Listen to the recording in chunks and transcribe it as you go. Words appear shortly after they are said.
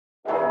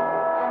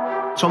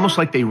It's almost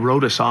like they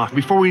wrote us off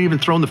before we even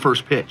thrown the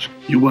first pitch.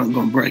 You weren't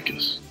going to break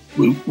us.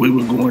 We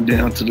were going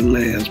down to the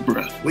last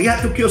breath. We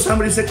have to kill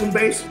somebody second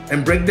base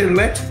and break their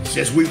legs.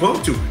 Yes, we're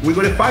going to. We're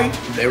going to fight.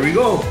 There we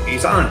go.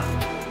 He's on.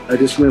 I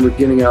just remember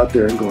getting out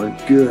there and going,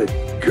 good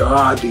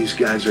God, these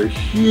guys are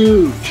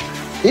huge.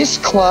 This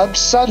club,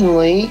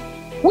 suddenly,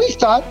 we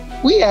thought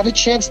we had a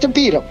chance to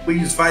beat them. We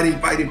just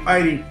fighting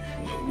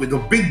with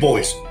the big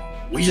boys.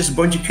 We just a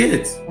bunch of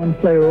kids. One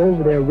player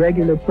over there,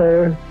 regular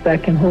player,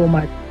 that can hold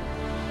my...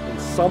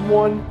 And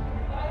someone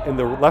in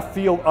the left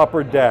field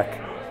upper deck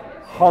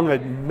hung a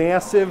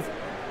massive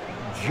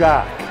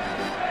jock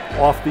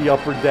off the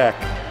upper deck,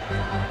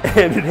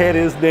 and it had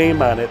his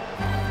name on it.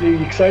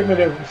 The excitement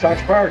at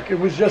Sox Park, it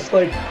was just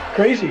like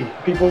crazy.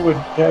 People would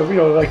have,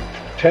 like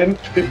 10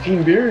 to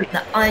 15 beers.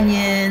 The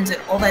onions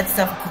and all that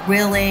stuff,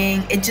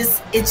 grilling, it's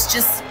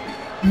just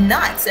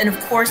nuts. And of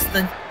course,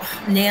 the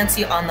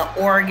Nancy on the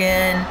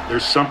organ.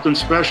 There's something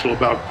special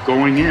about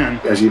going in.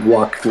 As you'd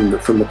walk from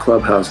the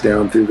clubhouse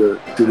down through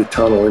the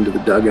tunnel into the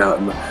dugout,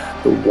 and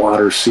the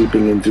water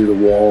seeping in through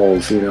the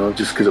walls,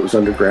 just because it was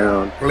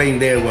underground. Playing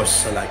there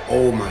was like,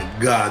 oh my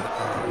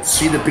God,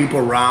 see the people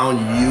around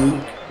you.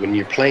 When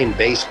you're playing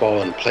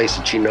baseball in a place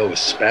that you know is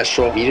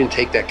special, you didn't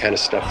take that kind of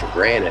stuff for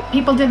granted.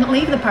 People didn't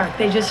leave the park.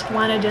 They just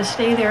wanted to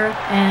stay there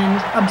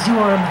and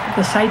absorb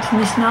the sights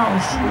and the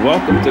smells.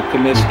 Welcome to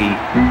Comiskey.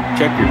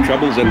 Check your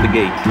troubles at the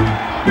gate.